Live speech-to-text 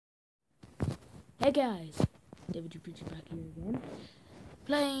Hey guys, David Preacher back here again,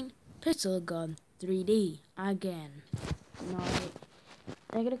 playing Pixel Gun 3D again. Now,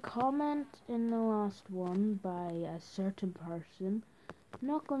 I got a comment in the last one by a certain person. I'm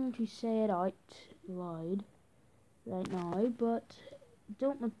not going to say it out loud right now, but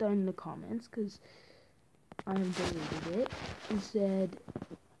don't look down in the comments because I have deleted it. He said,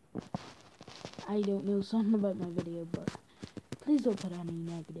 I don't know something about my video, but please don't put any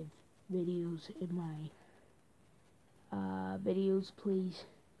negative videos in my videos, please,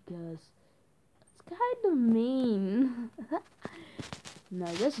 because it's kind of mean. No,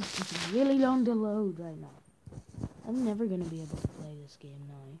 this is taking really long to load right now. I'm never gonna be able to play this game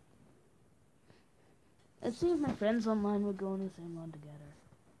now. Let's see if my friends online would go in the same one together.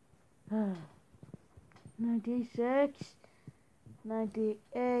 96,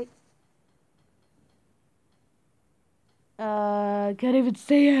 98. Can't even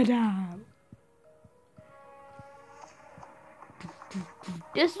see it now.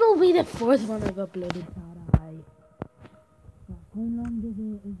 This will be the fourth one I've uploaded. How long is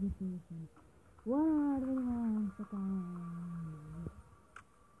it? 1 second.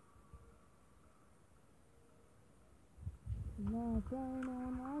 No,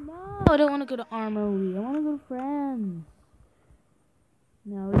 I don't want to go to Armory. I want to go to Friends.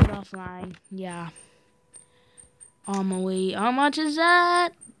 No, it's offline. Yeah. Armory. How much is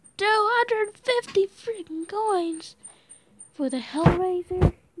that? 250 freaking coins for the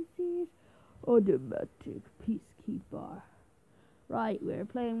Hellraiser. Automatic Peacekeeper. Right, we're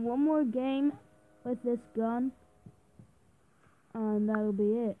playing one more game with this gun, and that'll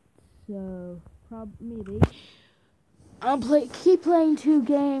be it. So, maybe I'll keep playing 2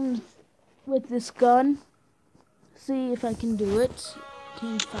 games with this gun. See if I can do it.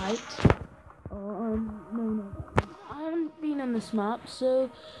 Team fight. No. I haven't been on this map, so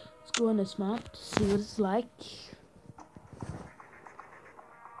let's go on this map to see what it's like. This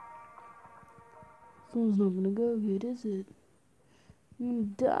one's not gonna go good, is it?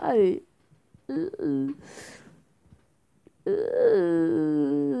 I'm gonna die.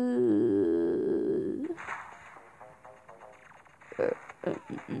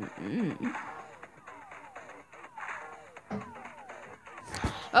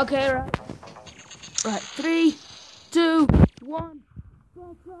 Okay, right. Right, 3, 2, 1.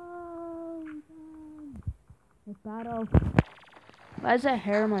 Let's battle. Why is there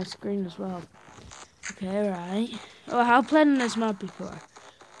hair on my screen as well? Okay, right. Oh, I've played on this map before,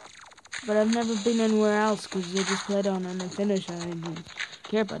 but I've never been anywhere else because they just played on and then finished and I didn't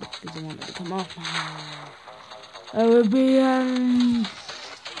care about it because I wanted to come off. It would be a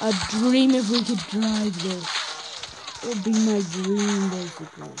dream if we could drive this. It would be my dream,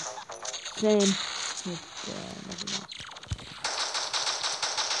 basically. Same with nothing else.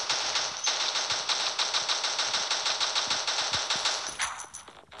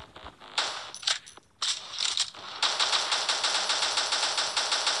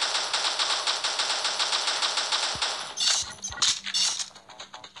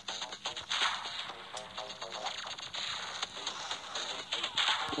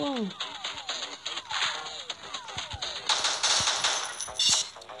 Whoa.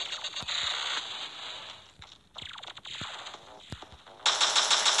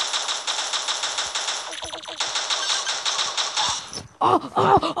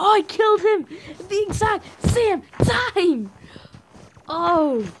 Oh, I killed him! The exact same time!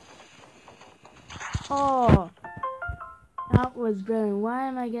 Oh, that was brilliant. Why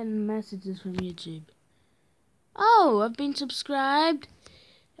am I getting messages from YouTube? Oh, I've been subscribed.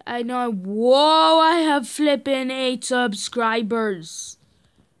 I know. Whoa, I have flipping 8 subscribers.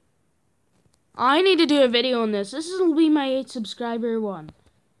 I need to do a video on this. This will be my 8 subscriber one.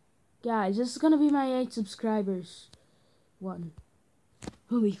 Guys, this is going to be my 8 subscribers one.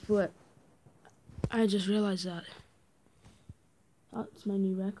 Holy flip. I just realized that. That's my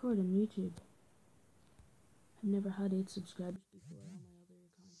new record on YouTube. I've never had 8 subscribers before on my other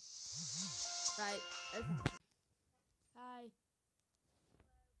account. Right. Hi.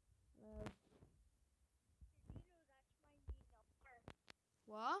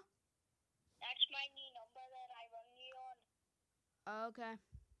 What? That's my new number that I run you on. Okay.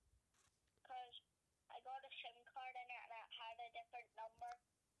 Because I got a SIM card in it and it had a different number.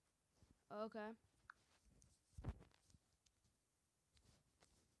 Okay.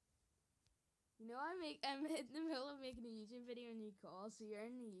 You know, I'm in the middle of making a YouTube video and you call, so you're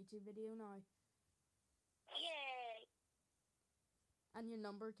in the YouTube video now. Yay! And your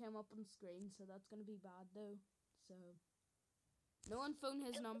number came up on screen, so that's gonna be bad though. So no one phone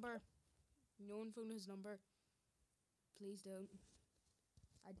his number. No one phone his number. Please don't.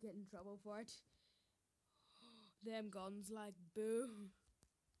 I'd get in trouble for it. them guns like boo.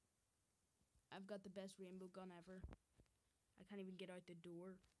 I've got the best rainbow gun ever. I can't even get out the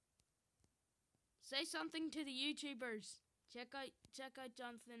door. Say something to the YouTubers. Check out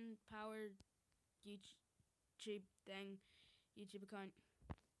Jonathan Power YouTube thing, YouTube account.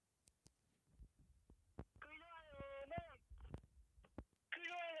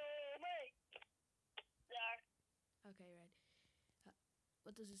 There. Okay, right.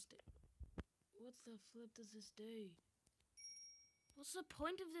 What does this do? What the flip does this do? What's the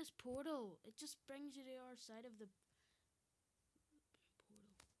point of this portal? It just brings you to our side of the portal.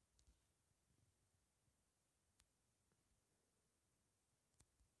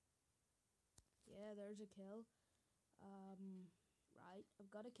 Yeah, there's a kill. Right, I've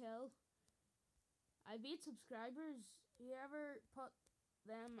got a kill. I've 8 subscribers. Whoever put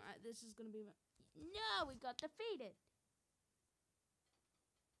them, this is gonna be my... No, we got defeated.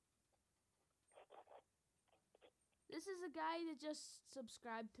 This is a guy that just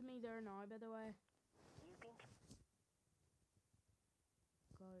subscribed to me there now, by the way.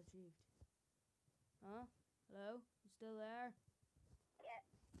 Call achieved. Huh? Hello? You still there? Yeah.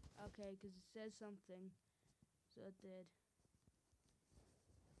 Okay, because it says something. So it did.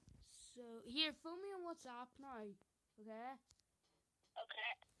 So, here, phone me on WhatsApp now. Okay?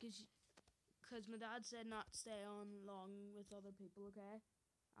 Okay. Because my dad said not to stay on long with other people, okay?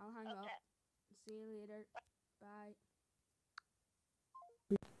 I'll hang up. See you later. Bye.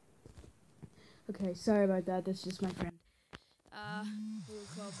 Okay, sorry about that. That's just my friend. We'll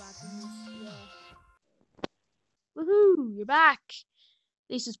call back in this. Yeah. Woohoo! You're back.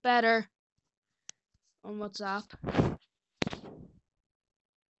 At least it's better on WhatsApp.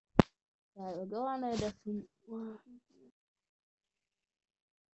 Right, we'll go on a different one.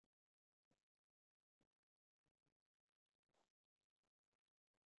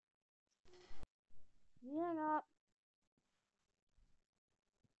 Yeah, not.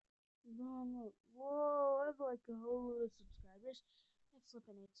 Wrong. Whoa, I have like a whole lot of subscribers. I have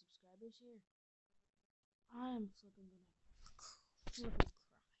flipping 8 subscribers here. I am flipping gonna cry.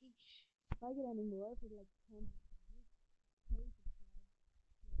 If I get any more for like 10 subscribers,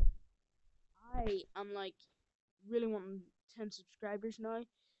 I am like really wanting 10 subscribers now,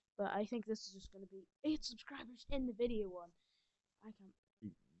 but I think this is just gonna be 8 subscribers in the video one. I can't.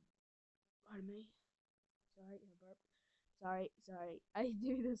 Pardon me. Sorry, I burped. Sorry. I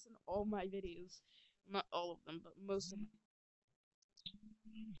do this in all my videos. Not all of them, but most of them.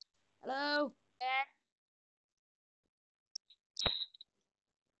 Hello? Yeah.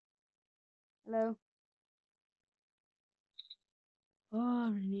 Hello? Oh, I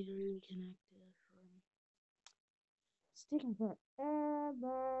really need to reconnect to this room. It's taking forever.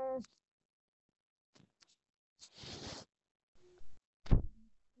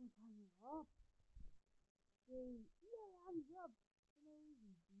 Up. Yeah, I'm up.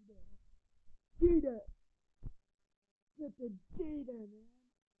 Data. Get the data, man.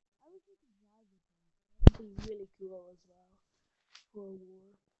 I wish we could drive with them. That would be really cool as well. For a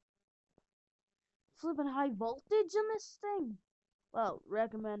war. Flipping high voltage on this thing. Well,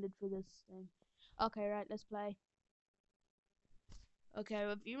 recommended for this thing. Okay, right, let's play. Okay,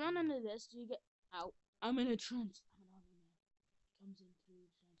 well, if you run into this, do you get out? I'm in a trench. I'm an army man. Comes in through the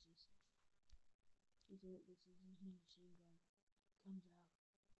trenches. This is his new machine gun. Comes out.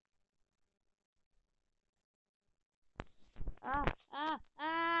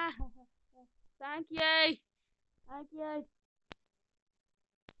 Ah! Thank you! Thank you!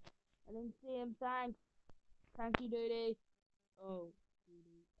 I didn't see him, thanks. Thank you, Doody. Oh,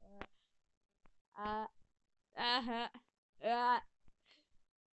 Doody.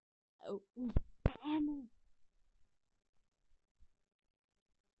 Oh, ammo.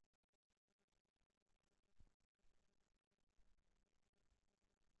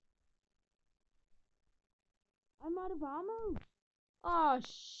 I'm out of ammo. Oh,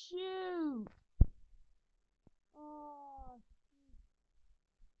 shoot. Oh,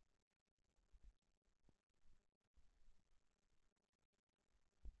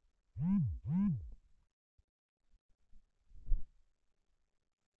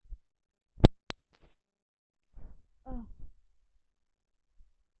 oh.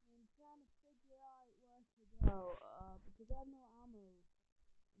 I'm trying to figure out where to go, because I have no ammo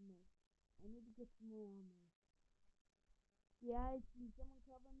in this. I need to get some more ammo. Yeah, can someone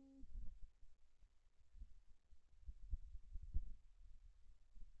cover me?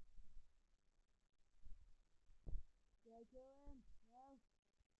 Did I kill him? No?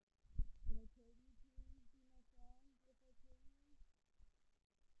 Can I kill you, please? Be my friend if I kill you?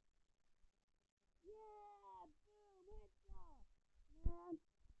 Yeah! Boom! Headshot! Man!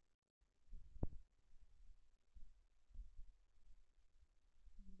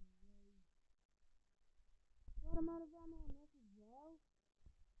 I'm out of ammo on this as well.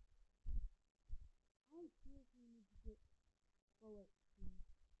 I seriously need to get bullets.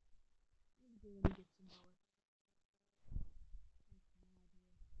 Let me get some bullets.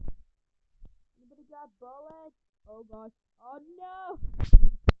 Anybody got bullets? Oh gosh. Oh no!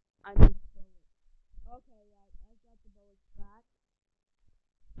 I need bullets. Okay, right. I've got the bullets back.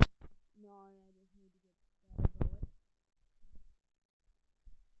 No, I just need to get better bullets.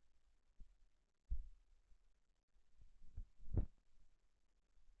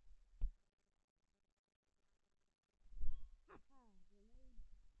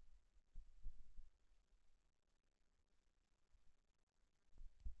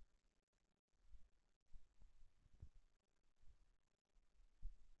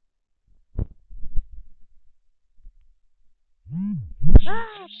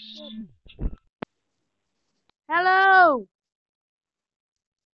 Ah, shit. Hello!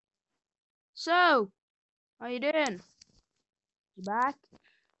 So, how you doing? You back?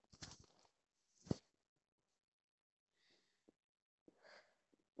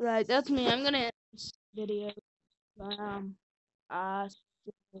 Right, that's me. I'm gonna end this video. So guys,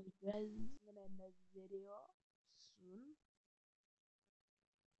 I'm gonna end this video soon.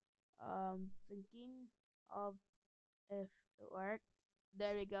 Thinking of if it worked.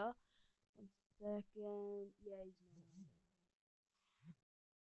 There we go. 1 second. Yeah, he's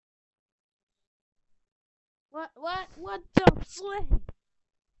not. What the flip?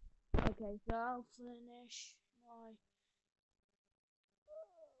 Okay, so I'll finish my.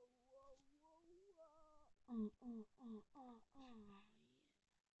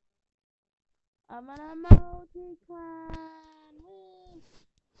 I'm an emoji clan. Woo!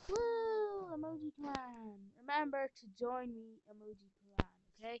 Woo! Emoji clan. Remember to join me, emoji clan.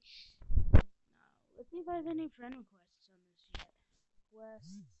 Okay. Now let's see if I have any friend requests on this yet.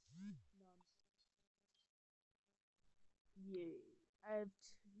 Requests. None. Yeah. I have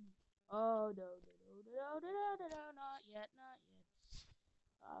two. Oh no, not yet, not yet.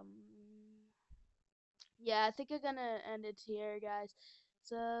 Yeah, I think I'm gonna end it here, guys.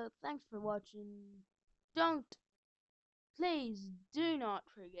 So thanks for watching. Please do not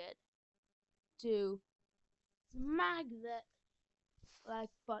forget to smack that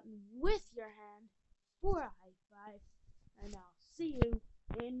like button with your hand for a high five, and I'll see you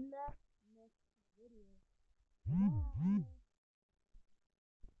in the next video. Bye.